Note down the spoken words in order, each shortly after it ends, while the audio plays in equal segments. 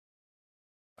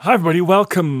Hi, everybody.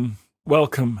 Welcome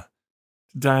to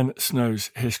Dan Snow's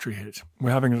History Hit.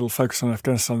 We're having a little focus on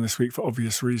Afghanistan this week for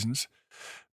obvious reasons.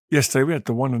 Yesterday, we had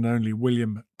the one and only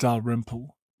William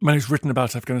Dalrymple, a man who's written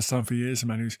about Afghanistan for years, a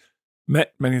man who's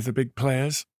met many of the big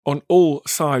players on all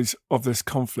sides of this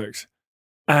conflict,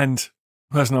 and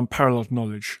who has an unparalleled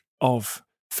knowledge of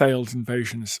failed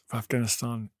invasions of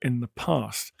Afghanistan in the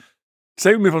past.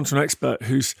 Today, we move on to an expert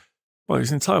whose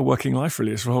entire working life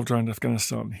really is revolved around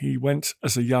Afghanistan. He went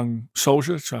as a young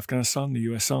soldier to Afghanistan, the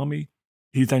US Army.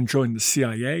 He then joined the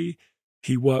CIA.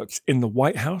 He worked in the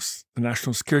White House, the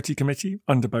National Security Committee,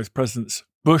 under both Presidents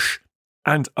Bush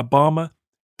and Obama,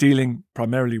 dealing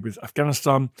primarily with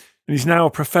Afghanistan. And he's now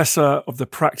a professor of the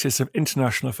practice of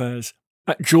international affairs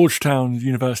at Georgetown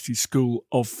University School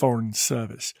of Foreign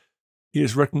Service. He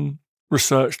has written,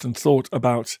 researched, and thought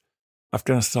about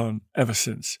Afghanistan ever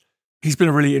since. He's been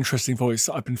a really interesting voice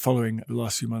that I've been following the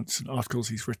last few months, and articles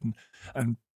he's written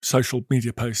and social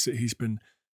media posts that he's been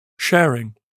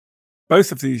sharing.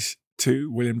 Both of these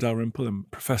two, William Dalrymple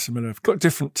and Professor Miller, have got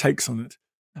different takes on it,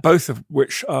 both of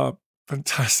which are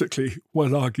fantastically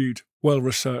well argued, well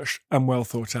researched, and well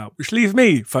thought out, which leaves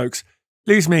me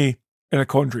in a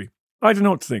quandary. I don't know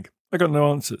what to think. I got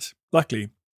no answers. Luckily,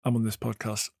 I'm on this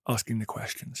podcast asking the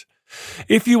questions.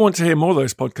 If you want to hear more of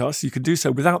those podcasts, you can do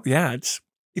so without the ads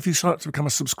if you sign up to become a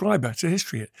subscriber to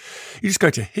History Hit. You just go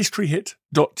to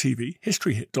historyhit.tv,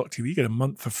 historyhit.tv. You get a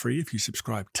month for free if you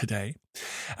subscribe today.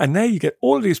 And there you get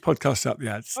all of these podcasts out the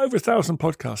ads. Over 1,000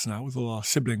 podcasts now with all our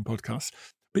sibling podcasts.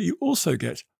 But you also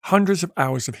get hundreds of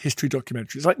hours of history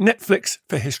documentaries, like Netflix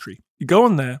for history. You go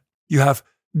on there, you have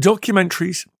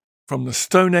documentaries from the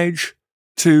Stone Age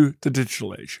to the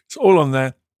digital age. It's all on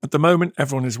there. At the moment,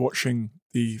 everyone is watching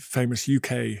the famous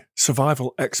UK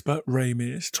survival expert Ray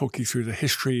Mears talk you through the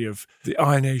history of the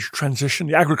Iron Age transition,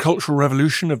 the agricultural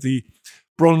revolution of the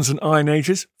Bronze and Iron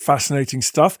Ages. Fascinating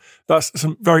stuff. That's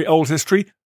some very old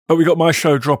history. But we got my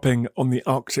show dropping on the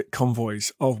Arctic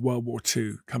convoys of World War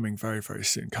II coming very, very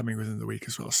soon, coming within the week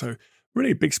as well. So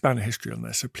really a big span of history on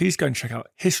there. So please go and check out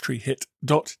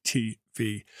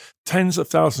historyhit.tv. Tens of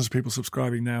thousands of people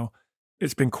subscribing now.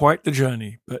 It's been quite the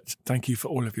journey, but thank you for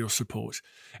all of your support.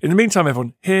 In the meantime,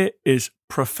 everyone, here is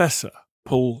Professor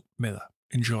Paul Miller.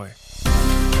 Enjoy.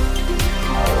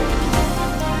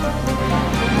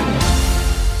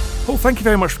 Paul, thank you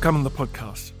very much for coming on the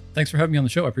podcast. Thanks for having me on the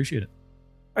show. I appreciate it.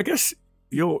 I guess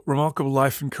your remarkable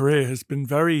life and career has been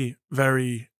very,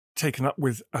 very taken up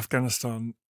with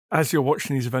Afghanistan. As you're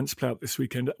watching these events play out this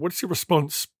weekend, what's your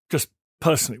response, just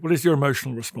personally? What is your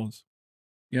emotional response?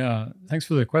 Yeah, thanks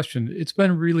for the question. It's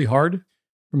been really hard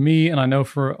for me, and I know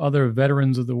for other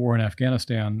veterans of the war in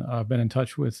Afghanistan. I've been in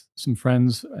touch with some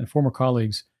friends and former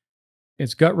colleagues.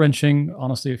 It's gut-wrenching.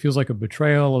 Honestly, it feels like a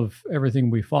betrayal of everything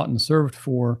we fought and served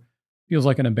for. It feels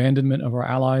like an abandonment of our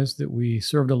allies that we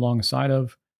served alongside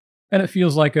of. And it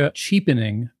feels like a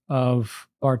cheapening of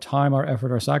our time, our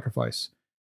effort, our sacrifice.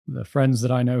 The friends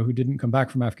that I know who didn't come back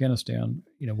from Afghanistan,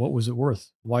 what was it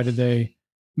worth? Why did they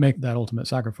make that ultimate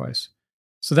sacrifice?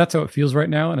 So that's how it feels right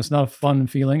now. And it's not a fun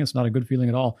feeling. It's not a good feeling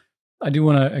at all. I do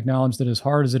want to acknowledge that as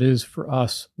hard as it is for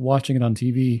us watching it on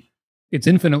TV, it's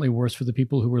infinitely worse for the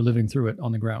people who are living through it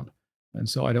on the ground. And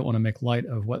so I don't want to make light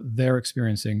of what they're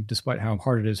experiencing, despite how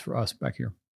hard it is for us back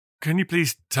here. Can you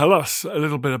please tell us a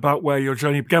little bit about where your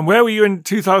journey began? Where were you in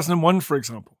 2001, for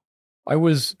example? I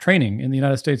was training in the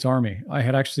United States Army. I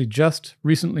had actually just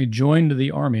recently joined the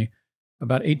Army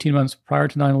about 18 months prior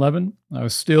to 9/11. I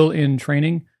was still in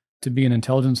training to be an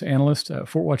intelligence analyst at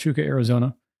Fort Huachuca,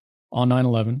 Arizona on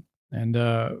 9/11. And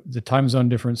the time zone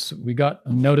difference, we got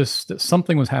a notice that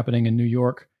something was happening in New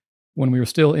York when we were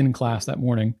still in class that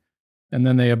morning. And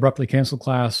then they abruptly canceled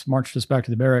class, marched us back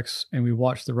to the barracks, and we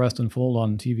watched the rest unfold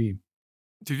on TV.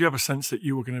 Did you have a sense that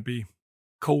you were going to be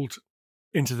called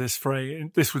into this fray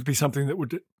and this would be something that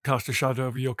would cast a shadow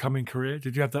over your coming career?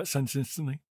 Did you have that sense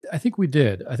instantly? I think we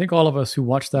did. I think all of us who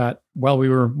watched that while we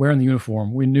were wearing the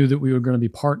uniform, we knew that we were going to be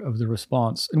part of the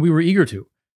response, and we were eager to.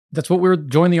 That's what we were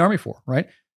joining the Army for, right?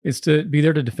 It's to be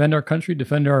there to defend our country,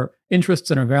 defend our interests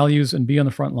and our values, and be on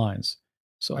the front lines.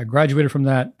 So I graduated from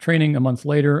that training a month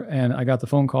later, and I got the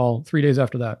phone call 3 days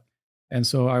after that. And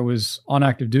so I was on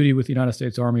active duty with the United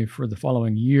States Army for the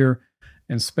following year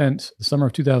and spent the summer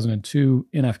of 2002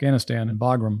 in Afghanistan in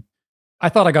Bagram. I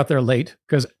thought I got there late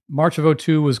because March of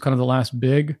 '02 was kind of the last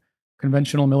big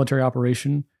conventional military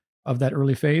operation of that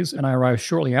early phase. And I arrived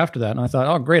shortly after that. And I thought,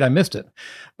 oh, great, I missed it.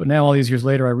 But now all these years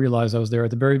later, I realized I was there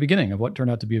at the very beginning of what turned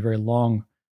out to be a very long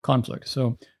conflict.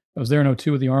 So I was there in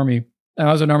 '02 with the Army. And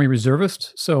I was an Army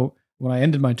reservist. So when I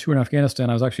ended my tour in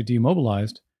Afghanistan, I was actually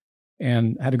demobilized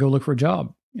and had to go look for a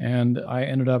job. And I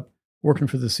ended up working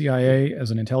for the CIA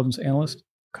as an intelligence analyst,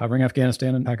 covering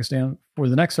Afghanistan and Pakistan for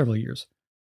the next several years.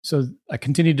 So I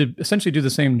continued to essentially do the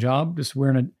same job, just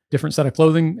wearing a different set of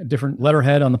clothing, a different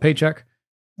letterhead on the paycheck.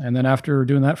 And then after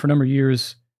doing that for a number of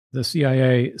years, the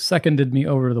CIA seconded me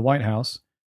over to the White House,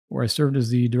 where I served as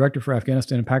the director for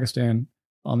Afghanistan and Pakistan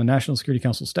on the National Security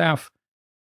Council staff.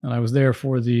 And I was there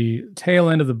for the tail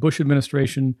end of the Bush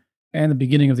administration and the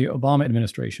beginning of the Obama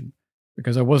administration.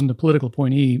 Because I wasn't a political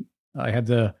appointee, I had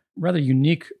the rather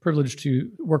unique privilege to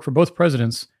work for both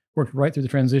presidents, worked right through the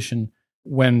transition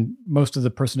when most of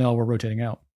the personnel were rotating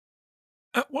out.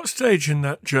 At what stage in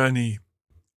that journey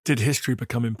did history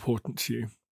become important to you?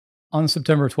 On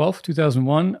September 12th,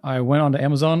 2001, I went onto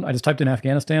Amazon. I just typed in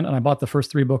Afghanistan and I bought the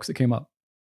first 3 books that came up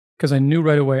because I knew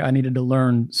right away I needed to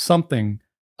learn something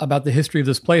about the history of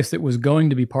this place that was going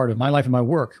to be part of my life and my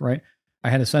work, right? I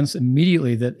had a sense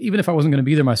immediately that even if I wasn't going to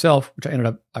be there myself, which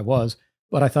I was,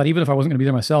 but I thought even if I wasn't going to be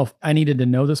there myself, I needed to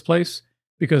know this place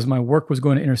because my work was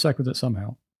going to intersect with it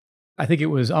somehow. I think it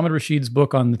was Ahmed Rashid's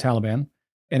book on the Taliban,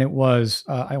 and it was,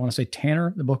 I want to say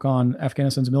Tanner, the book on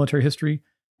Afghanistan's military history,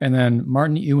 and then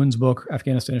Martin Ewan's book,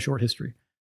 Afghanistan, A Short History,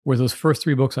 were those first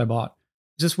 3 books I bought.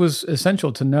 It just was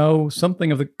essential to know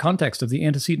something of the context of the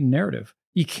antecedent narrative.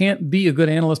 You can't be a good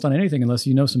analyst on anything unless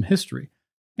you know some history.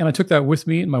 And I took that with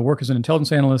me in my work as an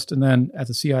intelligence analyst. And then at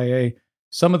the CIA,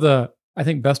 some of the, I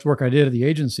think, best work I did at the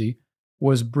agency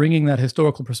was bringing that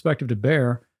historical perspective to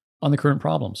bear on the current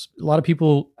problems. A lot of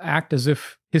people act as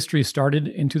if history started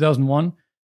in 2001.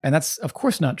 And that's, of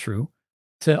course, not true.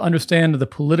 To understand the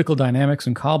political dynamics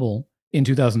in Kabul in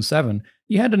 2007,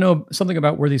 you had to know something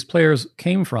about where these players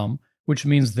came from, which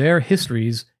means their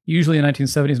histories, usually in the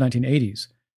 1970s, 1980s,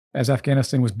 as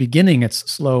Afghanistan was beginning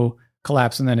its slow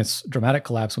collapse and then its dramatic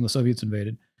collapse when the Soviets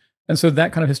invaded. And so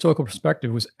that kind of historical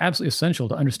perspective was absolutely essential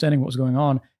to understanding what was going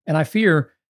on. And I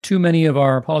fear too many of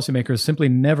our policymakers simply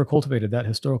never cultivated that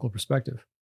historical perspective.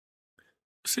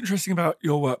 What's interesting about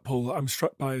your work, Paul, I'm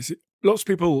struck by is lots of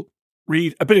people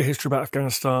read a bit of history about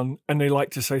Afghanistan and they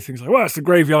like to say things like, well, it's the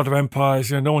graveyard of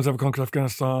empires. No one's ever conquered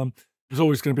Afghanistan. There's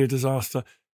always going to be a disaster.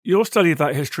 Your study of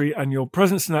that history and your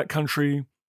presence in that country,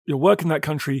 your work in that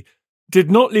country, did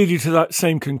not lead you to that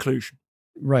same conclusion.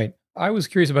 Right. I was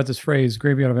curious about this phrase,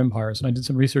 graveyard of empires, and I did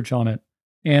some research on it.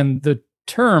 And the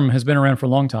term has been around for a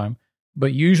long time,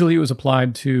 but usually it was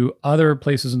applied to other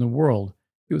places in the world.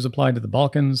 It was applied to the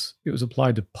Balkans. It was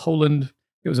applied to Poland.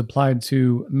 It was applied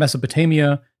to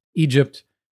Mesopotamia, Egypt.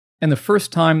 And the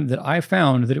first time that I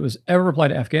found that it was ever applied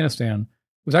to Afghanistan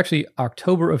was actually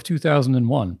October of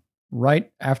 2001,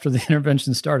 right after the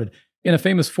intervention started, in a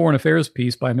famous foreign affairs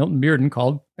piece by Milton Bearden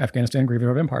called Afghanistan,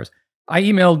 Graveyard of Empires. I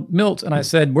emailed Milt and I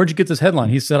said, where'd you get this headline?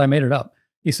 He said, I made it up.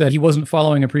 He said he wasn't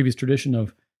following a previous tradition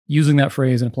of using that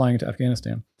phrase and applying it to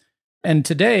Afghanistan. And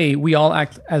today we all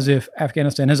act as if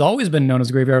Afghanistan has always been known as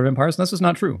a graveyard of empires. And that's just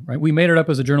not true, right? We made it up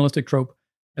as a journalistic trope,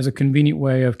 as a convenient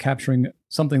way of capturing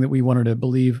something that we wanted to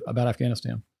believe about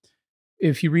Afghanistan.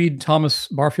 If you read Thomas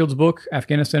Barfield's book,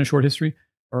 Afghanistan, A Short History,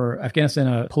 or Afghanistan,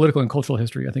 A Political and Cultural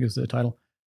History, I think is the title,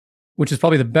 which is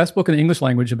probably the best book in the English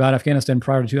language about Afghanistan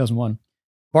prior to 2001.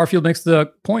 Barfield makes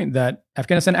the point that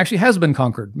Afghanistan actually has been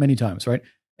conquered many times, right?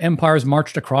 Empires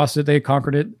marched across it, they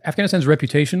conquered it. Afghanistan's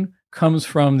reputation comes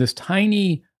from this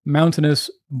tiny mountainous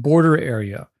border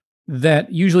area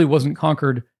that usually wasn't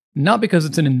conquered, not because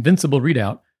it's an invincible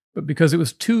redoubt, but because it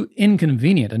was too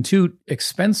inconvenient and too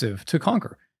expensive to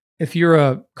conquer. If you're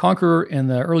a conqueror in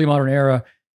the early modern era,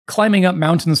 climbing up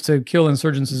mountains to kill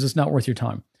insurgents is just not worth your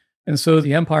time. And so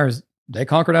the empires, they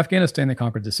conquered Afghanistan, they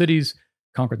conquered the cities,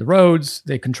 conquered the roads,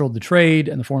 they controlled the trade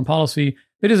and the foreign policy.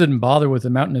 They just didn't bother with the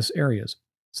mountainous areas.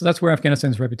 So that's where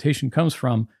Afghanistan's reputation comes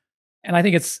from. And I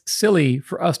think it's silly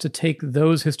for us to take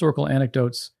those historical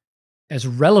anecdotes as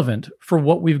relevant for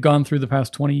what we've gone through the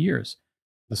past 20 years.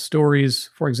 The stories,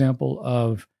 for example,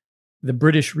 of the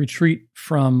British retreat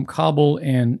from Kabul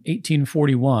in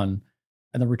 1841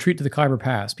 and the retreat to the Khyber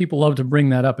Pass. People love to bring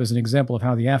that up as an example of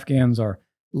how the Afghans are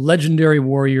legendary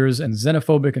warriors and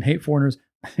xenophobic and hate foreigners,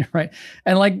 right?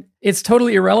 And like, it's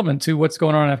totally irrelevant to what's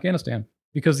going on in Afghanistan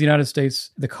because the United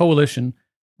States, the coalition,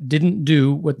 didn't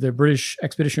do what the British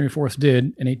Expeditionary Force did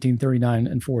in 1839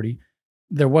 and 40.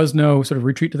 There was no sort of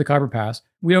retreat to the Khyber Pass.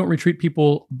 We don't retreat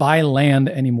people by land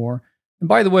anymore. And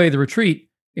by the way, the retreat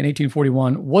in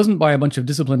 1841 wasn't by a bunch of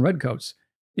disciplined redcoats.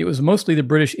 It was mostly the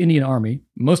British Indian Army,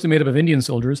 mostly made up of Indian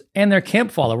soldiers, and their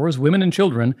camp followers, women and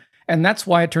children. And that's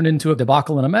why it turned into a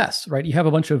debacle and a mess, right? You have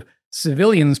a bunch of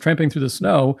civilians tramping through the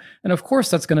snow, and of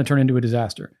course that's going to turn into a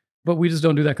disaster. But we just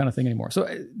don't do that kind of thing anymore. So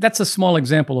that's a small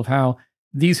example of how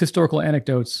these historical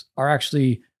anecdotes are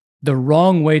actually the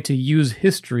wrong way to use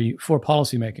history for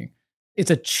policymaking. It's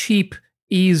a cheap,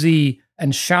 easy,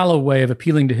 and shallow way of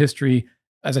appealing to history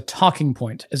as a talking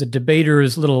point, as a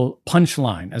debater's little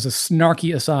punchline, as a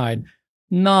snarky aside,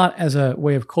 not as a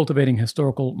way of cultivating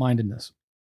historical mindedness.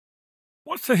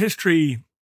 What's the history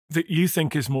that you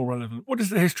think is more relevant? What is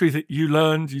the history that you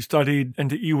learned, you studied, and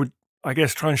that you would, I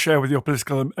guess, try and share with your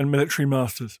political and military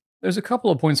masters? There's a couple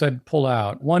of points I'd pull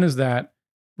out. One is that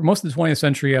for most of the 20th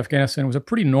century, Afghanistan was a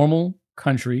pretty normal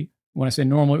country. When I say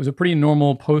normal, it was a pretty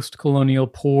normal post-colonial,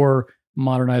 poor,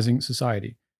 modernizing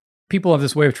society. People have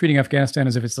this way of treating Afghanistan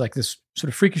as if it's like this sort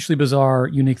of freakishly bizarre,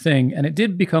 unique thing. And it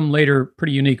did become later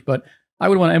pretty unique. But I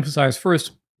would want to emphasize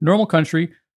first, normal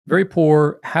country, very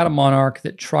poor, had a monarch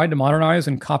that tried to modernize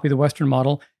and copy the Western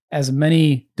model, as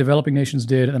many developing nations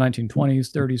did in the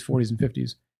 1920s, 30s, 40s, and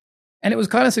 50s. And it was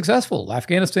kind of successful.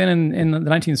 Afghanistan in the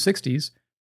 1960s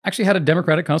actually had a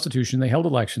democratic constitution. They held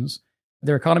elections.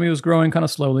 Their economy was growing kind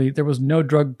of slowly. There was no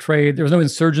drug trade. There was no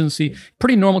insurgency.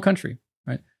 Pretty normal country,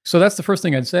 right? So that's the first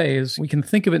thing I'd say is we can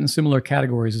think of it in similar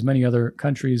categories as many other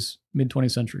countries mid-20th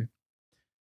century.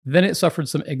 Then it suffered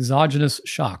some exogenous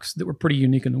shocks that were pretty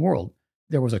unique in the world.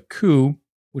 There was a coup,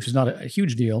 which is not a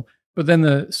huge deal, but then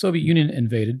the Soviet Union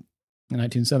invaded in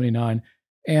 1979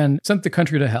 and sent the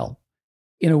country to hell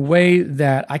in a way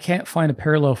that I can't find a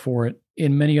parallel for it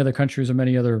in many other countries or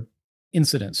many other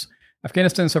incidents.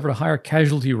 Afghanistan suffered a higher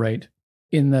casualty rate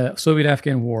in the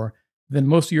Soviet-Afghan War than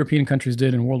most European countries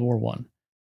did in World War I.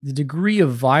 The degree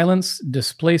of violence,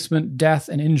 displacement, death,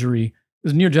 and injury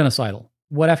was near genocidal.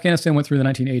 What Afghanistan went through in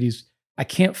the 1980s, I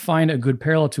can't find a good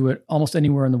parallel to it almost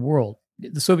anywhere in the world.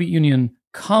 The Soviet Union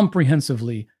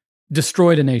comprehensively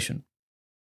destroyed a nation.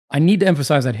 I need to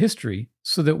emphasize that history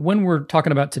so that when we're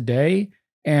talking about today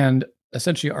and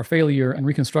essentially our failure and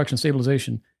reconstruction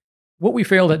stabilization, what we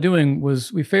failed at doing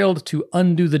was we failed to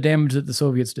undo the damage that the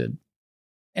Soviets did.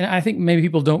 And I think maybe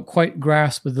people don't quite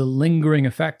grasp the lingering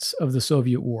effects of the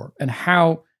Soviet war and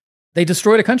how they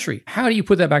destroyed a country. How do you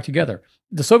put that back together?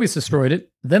 The Soviets destroyed it,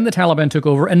 then the Taliban took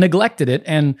over and neglected it.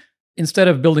 And instead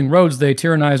of building roads, they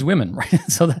tyrannized women, right?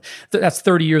 So that's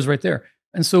 30 years right there.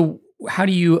 And so how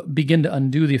do you begin to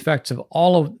undo the effects of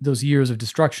all of those years of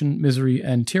destruction, misery,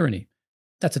 and tyranny?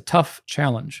 That's a tough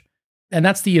challenge. And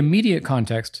that's the immediate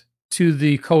context to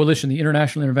the coalition, the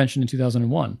international intervention in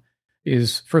 2001,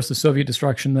 is first the Soviet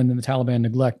destruction, then the Taliban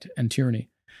neglect and tyranny.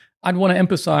 I'd want to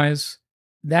emphasize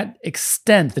that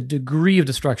extent, the degree of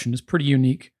destruction is pretty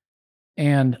unique.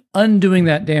 And undoing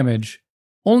that damage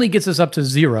only gets us up to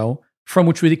zero, from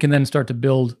which we can then start to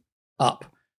build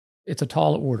up. It's a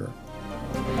tall order.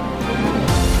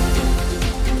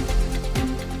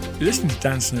 You're listening to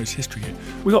Dan Snow's History Hit.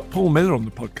 We got Paul Miller on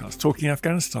the podcast talking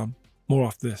Afghanistan. More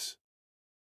after this.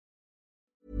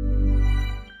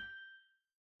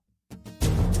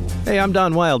 Hey, I'm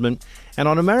Don Wildman, and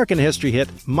on American History Hit,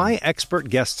 my expert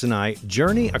guests and I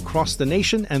journey across the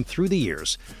nation and through the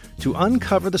years to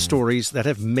uncover the stories that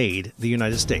have made the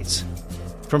United States.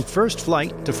 From first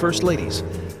flight to first ladies,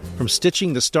 from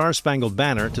stitching the Star-Spangled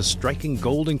Banner to striking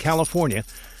gold in California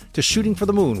to shooting for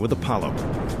the moon with Apollo,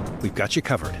 we've got you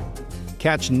covered.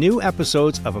 Catch new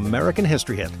episodes of American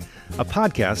History Hit, a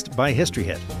podcast by History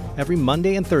Hit, every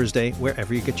Monday and Thursday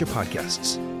wherever you get your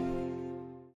podcasts.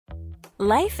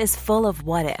 Life is full of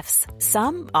what-ifs.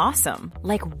 Some awesome,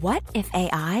 like what if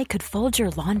AI could fold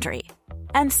your laundry?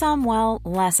 And some, well,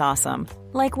 less awesome,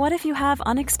 like what if you have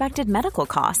unexpected medical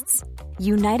costs?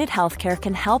 United Healthcare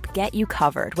can help get you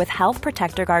covered with Health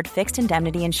Protector Guard fixed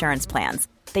indemnity insurance plans.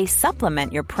 They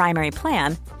supplement your primary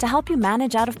plan to help you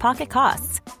manage out-of-pocket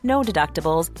costs. No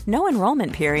deductibles, no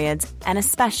enrollment periods, and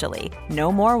especially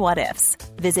no more what-ifs.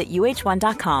 Visit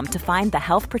uh1.com to find the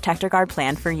Health Protector Guard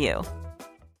plan for you.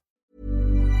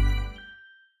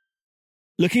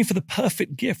 Looking for the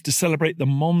perfect gift to celebrate the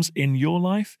moms in your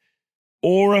life?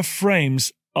 Aura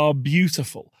frames are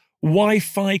beautiful,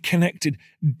 Wi-Fi connected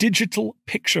digital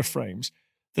picture frames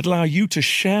that allow you to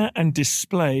share and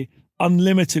display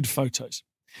unlimited photos.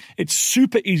 It's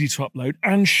super easy to upload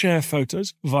and share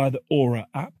photos via the Aura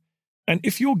app. And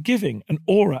if you're giving an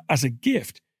Aura as a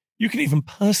gift, you can even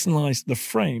personalize the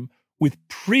frame with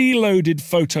preloaded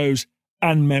photos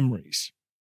and memories.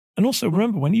 And also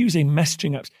remember, when using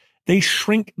messaging apps, they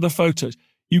shrink the photos.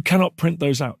 You cannot print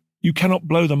those out. You cannot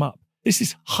blow them up. This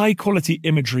is high quality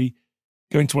imagery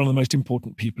going to one of the most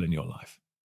important people in your life.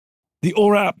 The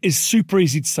Aura app is super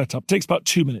easy to set up. It takes about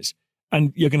 2 minutes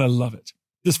and you're going to love it.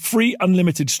 There's free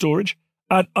unlimited storage,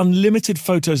 add unlimited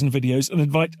photos and videos, and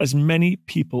invite as many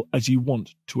people as you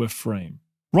want to a frame.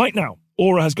 Right now,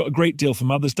 Aura has got a great deal for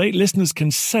Mother's Day. Listeners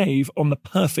can save on the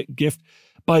perfect gift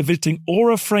by visiting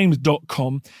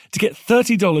auraframes.com to get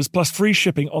 $30 plus free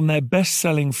shipping on their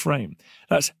best-selling frame.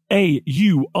 That's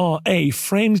AURA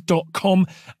frames.com.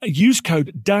 Use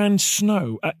code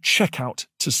DANSNOW at checkout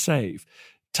to save.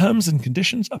 Terms and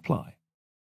conditions apply.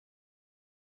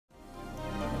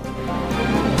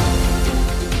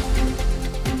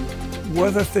 Were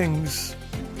there things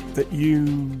that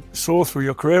you saw through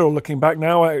your career or looking back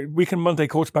now? We can Monday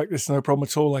quarterback this, no problem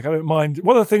at all. Like, I don't mind.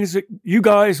 What are the things that you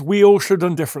guys, we all should have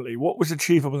done differently? What was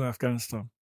achievable in Afghanistan?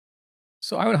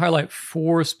 So I would highlight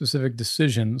 4 specific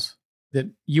decisions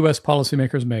that U.S.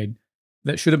 policymakers made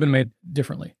that should have been made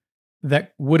differently,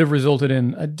 that would have resulted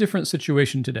in a different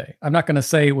situation today. I'm not going to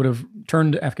say it would have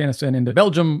turned Afghanistan into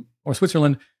Belgium or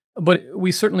Switzerland, but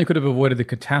we certainly could have avoided the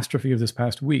catastrophe of this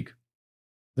past week.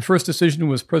 The first decision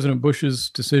was President Bush's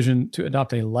decision to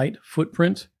adopt a light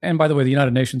footprint, and by the way, the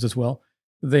United Nations as well.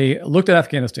 They looked at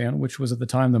Afghanistan, which was at the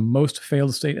time the most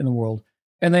failed state in the world,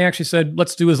 and they actually said,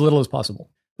 let's do as little as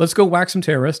possible. Let's go whack some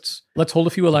terrorists. Let's hold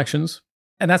a few elections.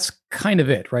 And that's kind of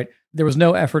it, right? There was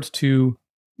no effort to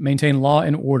maintain law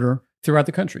and order throughout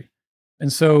the country.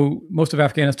 And so most of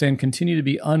Afghanistan continued to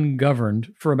be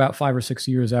ungoverned for about 5 or 6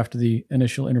 years after the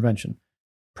initial intervention.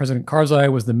 President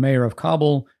Karzai was the mayor of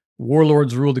Kabul.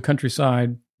 Warlords ruled the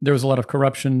countryside. There was a lot of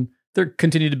corruption. There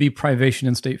continued to be privation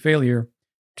and state failure,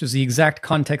 which is the exact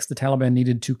context the Taliban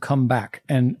needed to come back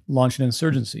and launch an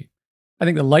insurgency. I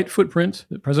think the light footprint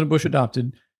that President Bush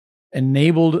adopted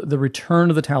enabled the return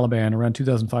of the Taliban around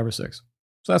 2005 or 6.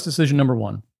 So that's decision number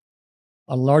 1.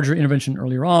 A larger intervention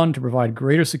earlier on to provide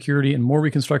greater security and more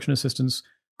reconstruction assistance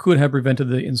could have prevented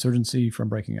the insurgency from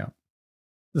breaking out.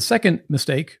 The second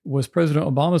mistake was President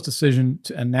Obama's decision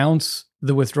to announce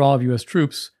the withdrawal of U.S.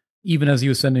 troops, even as he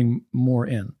was sending more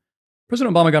in.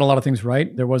 President Obama got a lot of things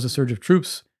right. There was a surge of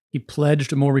troops. He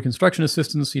pledged more reconstruction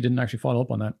assistance. He didn't actually follow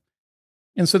up on that.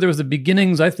 And so there was the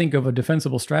beginnings, I think, of a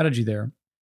defensible strategy there.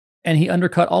 And he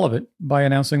undercut all of it by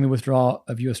announcing the withdrawal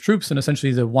of U.S. troops and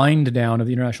essentially the wind down of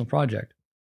the international project.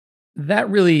 That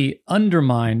really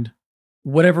undermined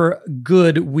whatever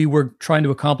good we were trying to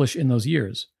accomplish in those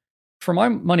years. For my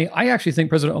money, I actually think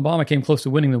President Obama came close to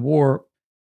winning the war.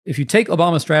 If you take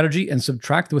Obama's strategy and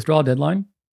subtract the withdrawal deadline,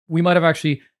 we might have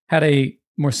actually had a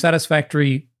more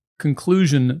satisfactory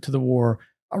conclusion to the war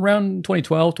around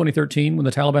 2012, 2013, when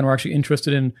the Taliban were actually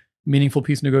interested in meaningful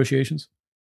peace negotiations.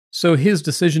 So his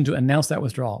decision to announce that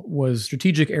withdrawal was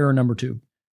strategic error number 2.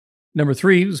 Number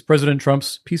 3 was President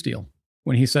Trump's peace deal.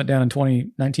 When he sat down in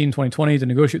 2019, 2020 to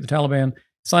negotiate with the Taliban,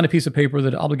 signed a piece of paper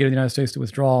that obligated the United States to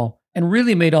withdraw and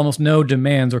really made almost no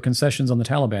demands or concessions on the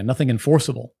Taliban, nothing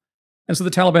enforceable. And so the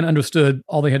Taliban understood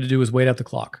all they had to do was wait out the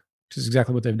clock, which is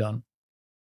exactly what they've done.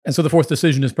 And so the fourth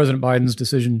decision is President Biden's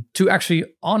decision to actually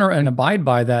honor and abide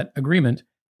by that agreement,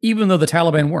 even though the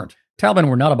Taliban weren't. Taliban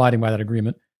were not abiding by that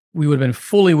agreement. We would have been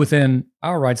fully within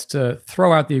our rights to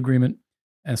throw out the agreement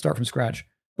and start from scratch.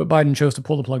 But Biden chose to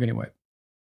pull the plug anyway.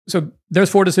 So there's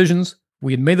 4 decisions.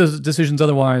 We had made those decisions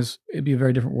otherwise, it'd be a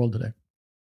very different world today.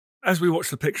 As we watch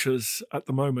the pictures at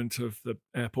the moment of the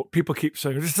airport, people keep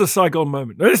saying, this is a Saigon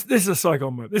moment. No, this is a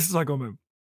Saigon moment. This is a Saigon moment.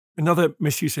 Another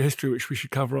misuse of history, which we should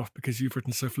cover off because you've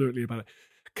written so fluently about it.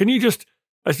 Can you just,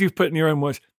 as you've put in your own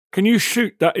words, can you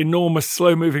shoot that enormous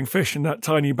slow-moving fish in that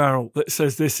tiny barrel that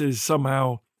says this is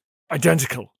somehow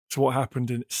identical to what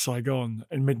happened in Saigon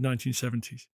in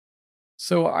mid-1970s?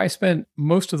 So I spent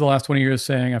most of the last 20 years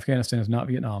saying Afghanistan is not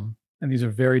Vietnam, and these are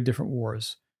very different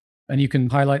wars. And you can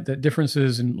highlight the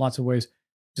differences in lots of ways,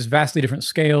 just vastly different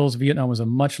scales. Vietnam was a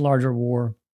much larger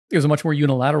war. It was a much more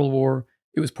unilateral war.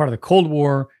 It was part of the Cold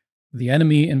War. The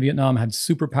enemy in Vietnam had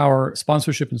superpower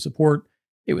sponsorship and support.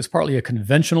 It was partly a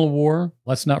conventional war.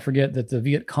 Let's not forget that the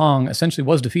Viet Cong essentially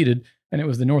was defeated, and it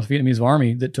was the North Vietnamese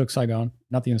army that took Saigon,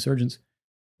 not the insurgents.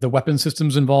 The weapon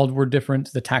systems involved were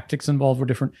different. The tactics involved were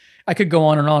different. I could go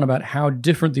on and on about how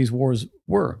different these wars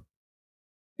were.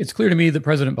 It's clear to me that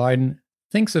President Biden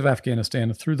thinks of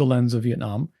Afghanistan through the lens of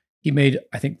Vietnam. He made,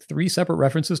 I think, 3 separate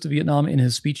references to Vietnam in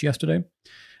his speech yesterday.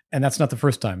 And that's not the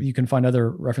first time. You can find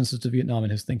other references to Vietnam in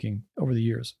his thinking over the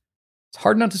years. It's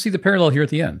hard not to see the parallel here at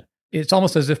the end. It's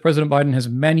almost as if President Biden has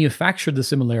manufactured the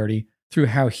similarity through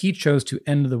how he chose to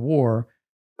end the war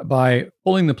by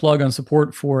pulling the plug on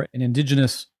support for an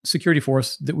indigenous security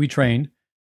force that we trained.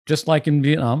 Just like in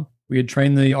Vietnam, we had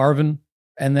trained the ARVN,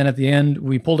 and then at the end,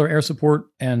 we pulled our air support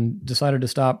and decided to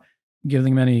stop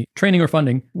giving them any training or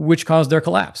funding, which caused their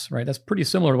collapse, right? That's pretty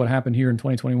similar to what happened here in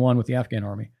 2021 with the Afghan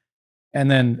army. And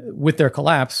then with their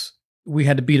collapse, we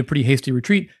had to beat a pretty hasty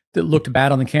retreat that looked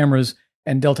bad on the cameras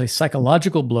and dealt a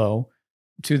psychological blow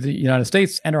to the United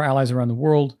States and our allies around the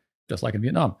world, just like in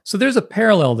Vietnam. So there's a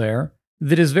parallel there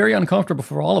that is very uncomfortable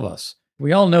for all of us.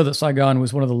 We all know that Saigon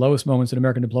was one of the lowest moments in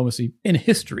American diplomacy in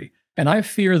history. And I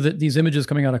fear that these images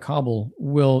coming out of Kabul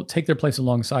will take their place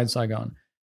alongside Saigon.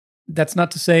 That's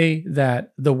not to say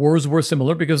that the wars were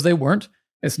similar, because they weren't.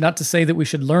 It's not to say that we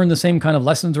should learn the same kind of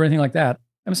lessons or anything like that.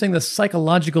 I'm saying the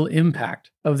psychological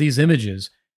impact of these images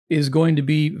is going to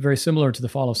be very similar to the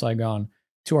fall of Saigon,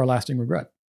 to our lasting regret.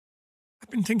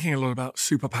 I've been thinking a lot about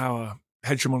superpower,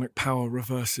 hegemonic power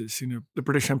reverses. The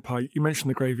British Empire, you mentioned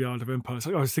the graveyard of empires.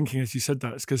 I was thinking as you said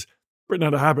that, it's because Britain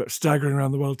had a habit of staggering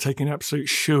around the world, taking absolute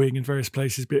shoeing in various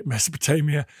places, be it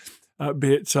Mesopotamia,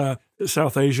 be it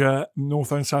South Asia,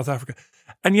 North and South Africa.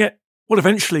 And yet, what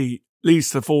eventually leads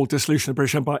to the fall, dissolution of the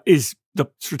British Empire is the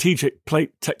strategic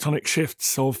plate tectonic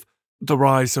shifts of the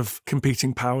rise of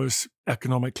competing powers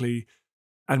economically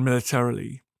and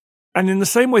militarily. And in the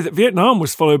same way that Vietnam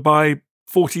was followed by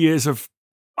 40 years of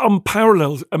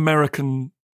unparalleled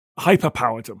American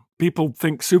hyperpowerdom. People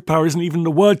think superpower isn't even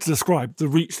the word to describe the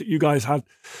reach that you guys had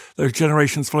those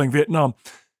generations following Vietnam.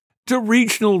 Do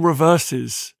regional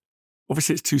reverses,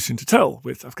 obviously it's too soon to tell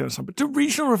with Afghanistan, but do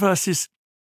regional reverses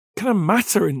kind of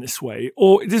matter in this way?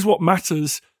 Or is what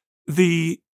matters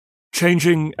the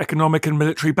changing economic and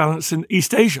military balance in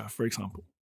East Asia, for example?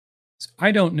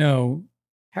 I don't know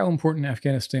how important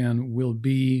Afghanistan will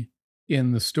be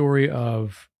in the story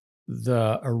of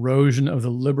the erosion of the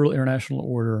liberal international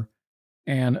order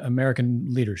and American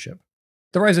leadership.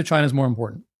 The rise of China is more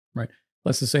important, right?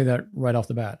 Let's just say that right off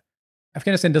the bat.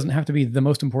 Afghanistan doesn't have to be the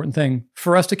most important thing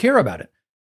for us to care about it.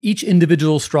 Each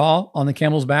individual straw on the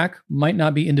camel's back might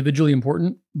not be individually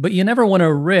important, but you never want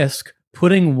to risk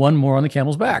putting one more on the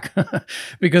camel's back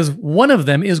because one of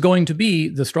them is going to be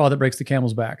the straw that breaks the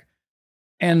camel's back.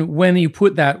 And when you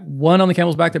put that one on the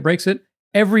camel's back that breaks it,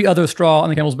 every other straw on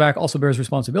the camel's back also bears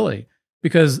responsibility,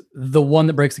 because the one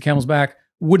that breaks the camel's back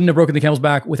wouldn't have broken the camel's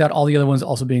back without all the other ones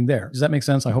also being there. Does that make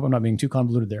sense? I hope I'm not being too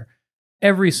convoluted there.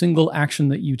 Every single action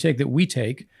that you take, that we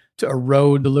take to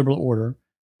erode the liberal order,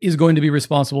 is going to be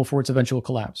responsible for its eventual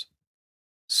collapse.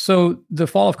 So the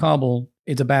fall of Kabul,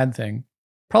 it's a bad thing.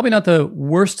 Probably not the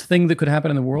worst thing that could happen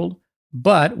in the world,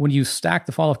 but when you stack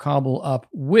the fall of Kabul up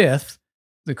with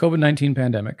the COVID-19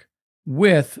 pandemic,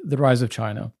 with the rise of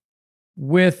China,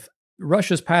 with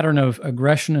Russia's pattern of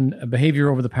aggression and behavior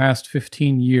over the past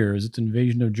 15 years, its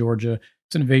invasion of Georgia,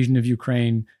 its invasion of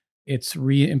Ukraine, its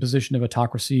reimposition of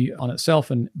autocracy on itself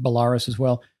and Belarus as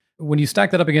well. When you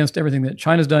stack that up against everything that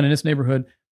China's done in its neighborhood,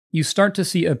 you start to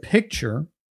see a picture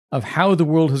of how the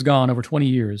world has gone over 20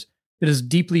 years that is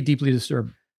deeply, deeply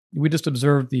disturbing. We just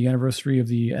observed the anniversary of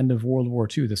the end of World War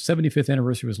II. The 75th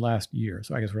anniversary was last year.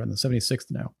 So I guess we're in the 76th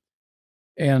now.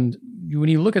 And when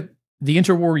you look at the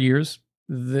interwar years,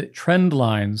 the trend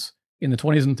lines in the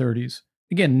 20s and 30s,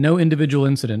 again, no individual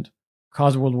incident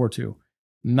caused World War II.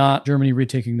 Not Germany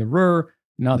retaking the Ruhr,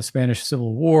 not the Spanish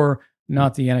Civil War,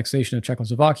 not the annexation of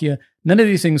Czechoslovakia. None of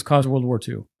these things caused World War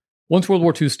II. Once World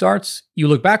War II starts, you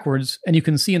look backwards and you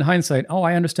can see in hindsight, oh,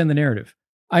 I understand the narrative.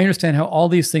 I understand how all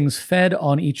these things fed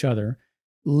on each other,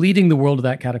 leading the world to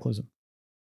that cataclysm.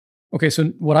 Okay, so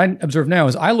what I observe now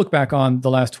is I look back on the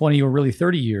last 20 or really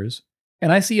 30 years,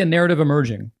 and I see a narrative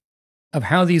emerging of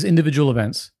how these individual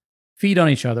events feed on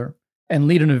each other and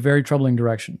lead in a very troubling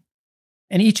direction.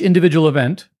 And each individual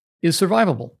event is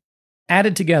survivable.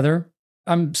 Added together,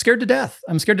 I'm scared to death.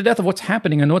 I'm scared to death of what's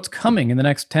happening and what's coming in the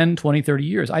next 10, 20, 30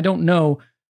 years. I don't know.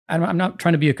 I'm not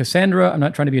trying to be a Cassandra. I'm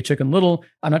not trying to be a Chicken Little.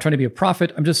 I'm not trying to be a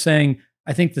prophet. I'm just saying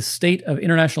I think the state of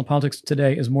international politics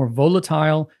today is more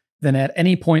volatile than at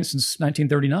any point since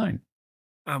 1939.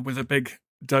 And with a big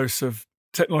dose of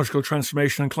technological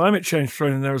transformation and climate change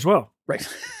thrown in there as well. Right.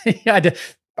 Yeah,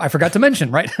 I forgot to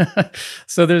mention, right?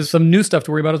 So there's some new stuff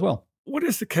to worry about as well. What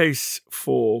is the case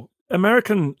for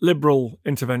American liberal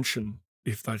intervention,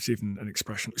 if that's even an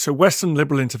expression? So Western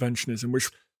liberal interventionism, which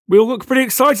we all got pretty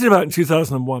excited about in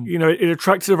 2001. It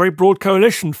attracted a very broad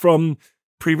coalition from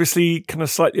previously kind of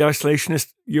slightly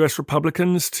isolationist US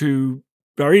Republicans to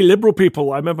very liberal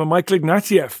people. I remember Michael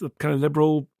Ignatieff, the kind of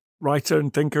liberal writer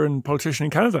and thinker and politician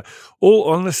in Canada, all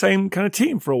on the same kind of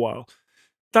team for a while.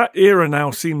 That era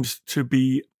now seems to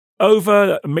be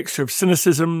over. A mixture of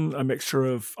cynicism, a mixture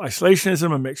of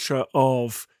isolationism, a mixture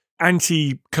of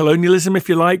anti-colonialism, if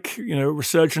you like,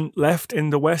 resurgent left in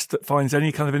the West that finds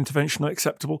any kind of intervention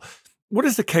unacceptable. What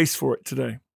is the case for it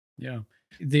today? Yeah.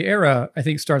 The era, I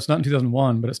think, starts not in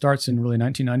 2001, but it starts in really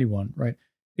 1991, right?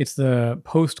 It's the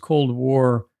post-Cold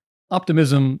War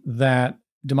optimism that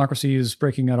democracy is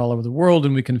breaking out all over the world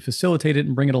and we can facilitate it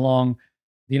and bring it along.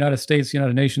 The United States, the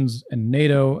United Nations, and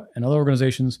NATO and other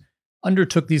organizations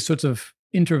undertook these sorts of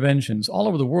interventions all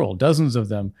over the world, dozens of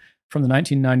them, from the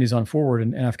 1990s on forward,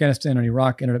 and Afghanistan and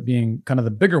Iraq ended up being kind of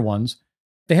the bigger ones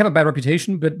They have a bad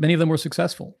reputation, but many of them were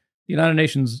successful. The United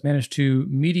Nations managed to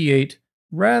mediate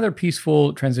rather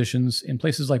peaceful transitions in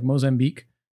places like Mozambique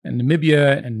and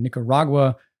Namibia and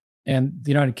Nicaragua. And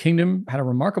the United Kingdom had a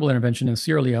remarkable intervention in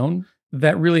Sierra Leone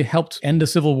that really helped end a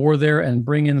civil war there and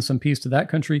bring in some peace to that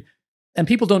country. And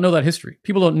people don't know that history.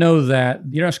 People don't know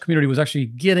that the international community was actually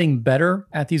getting better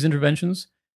at these interventions.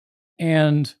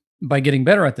 And by getting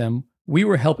better at them, we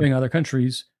were helping other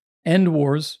countries end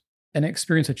wars and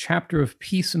experience a chapter of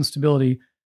peace and stability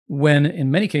when, in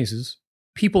many cases,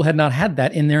 people had not had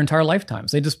that in their entire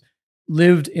lifetimes. They just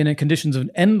lived in conditions of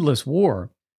endless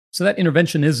war. So that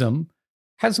interventionism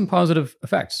had some positive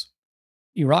effects.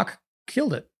 Iraq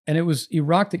killed it. And it was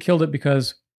Iraq that killed it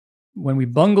because when we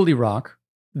bungled Iraq,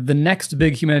 the next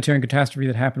big humanitarian catastrophe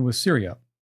that happened was Syria.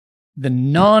 The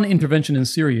non-intervention in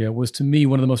Syria was, to me,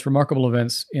 one of the most remarkable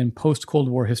events in post-Cold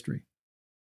War history.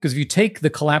 Because if you take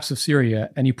the collapse of Syria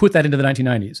and you put that into the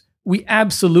 1990s, we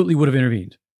absolutely would have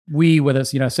intervened. We, whether it's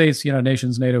the United States, the United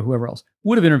Nations, NATO, whoever else,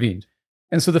 would have intervened.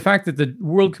 And so the fact that the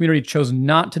world community chose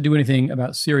not to do anything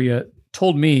about Syria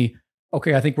told me,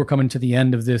 okay, I think we're coming to the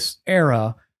end of this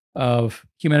era of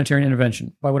humanitarian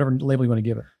intervention, by whatever label you want to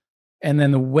give it. And then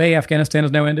the way Afghanistan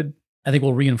has now ended, I think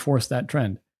will reinforce that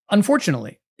trend.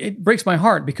 Unfortunately, it breaks my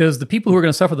heart because the people who are going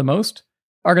to suffer the most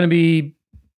are going to be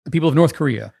the people of North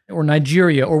Korea or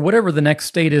Nigeria or whatever the next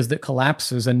state is that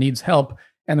collapses and needs help.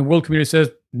 And the world community says,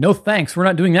 no thanks, we're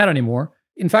not doing that anymore.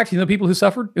 In fact, you know, people who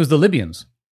suffered, it was the Libyans.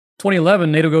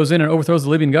 2011, NATO goes in and overthrows the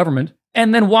Libyan government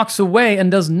and then walks away and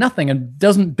does nothing and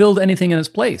doesn't build anything in its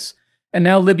place. And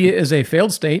now Libya is a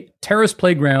failed state, terrorist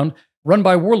playground run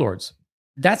by warlords.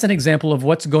 That's an example of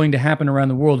what's going to happen around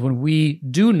the world when we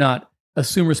do not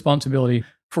assume responsibility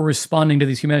for responding to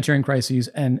these humanitarian crises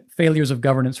and failures of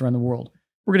governance around the world.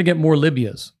 We're going to get more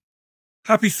Libyas.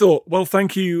 Happy thought. Well,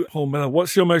 thank you, Paul Miller.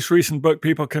 What's your most recent book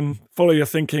people can follow your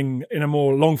thinking in a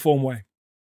more long-form way?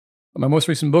 My most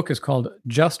recent book is called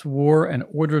Just War and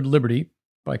Ordered Liberty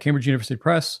by Cambridge University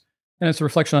Press. And it's a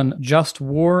reflection on just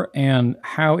war and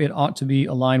how it ought to be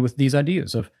aligned with these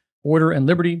ideas of order and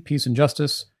liberty, peace and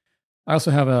justice. I also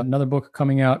have another book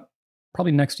coming out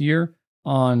probably next year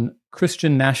on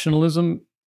Christian nationalism.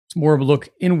 It's more of a look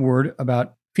inward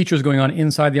about features going on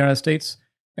inside the United States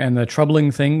and the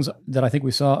troubling things that I think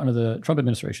we saw under the Trump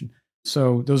administration.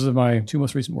 So those are my two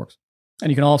most recent works. And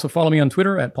you can also follow me on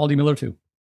Twitter at Paul D. Miller too.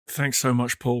 Thanks so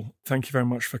much, Paul. Thank you very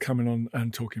much for coming on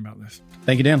and talking about this.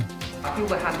 Thank you, Dan. I feel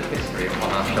the hand of history upon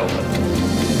our shoulders.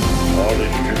 All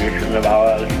this tradition of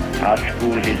ours, our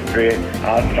school history,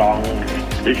 our songs,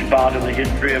 this part of the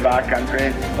history of our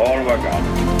country, all were gone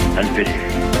and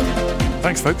finished.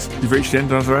 Thanks, folks. You've reached the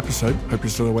end of another episode. Hope you're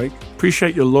still awake.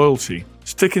 Appreciate your loyalty,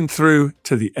 sticking through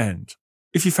to the end.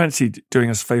 If you fancied doing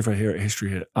us a favour here at History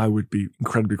Hit, I would be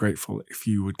incredibly grateful if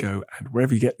you would go and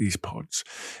wherever you get these pods,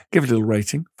 give it a little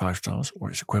rating, 5 stars or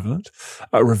its equivalent.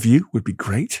 A review would be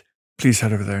great. Please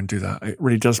head over there and do that. It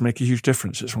really does make a huge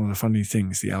difference. It's one of the funny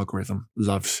things the algorithm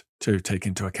loves to take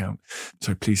into account.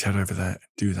 So please head over there and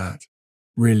do that.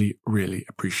 Really, really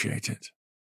appreciate it.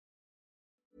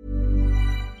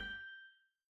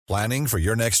 Planning for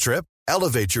your next trip?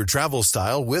 Elevate your travel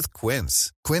style with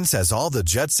Quince. Quince has all the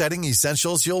jet-setting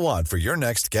essentials you'll want for your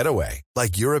next getaway,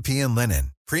 like European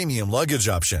linen, premium luggage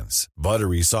options,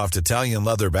 buttery soft Italian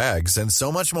leather bags, and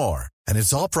so much more. And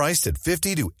it's all priced at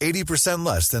 50 to 80%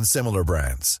 less than similar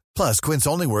brands. Plus, Quince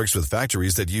only works with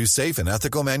factories that use safe and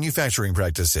ethical manufacturing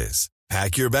practices.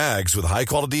 Pack your bags with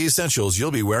high-quality essentials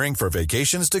you'll be wearing for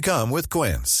vacations to come with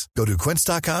Quince. Go to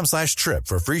quince.com/trip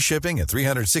for free shipping and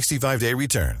 365-day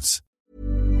returns.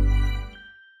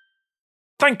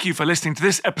 Thank you for listening to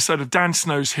this episode of Dan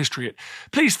Snow's History Hit.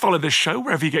 Please follow this show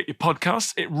wherever you get your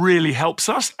podcasts. It really helps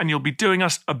us, and you'll be doing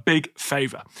us a big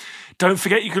favour. Don't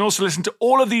forget, you can also listen to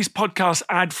all of these podcasts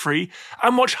ad-free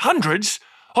and watch hundreds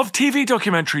of TV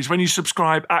documentaries when you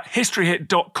subscribe at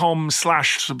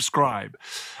historyhit.com/subscribe.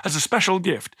 As a special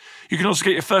gift, you can also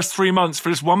get your first 3 months for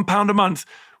just £1 a month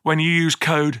when you use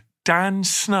code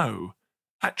DANSNOW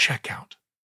at checkout.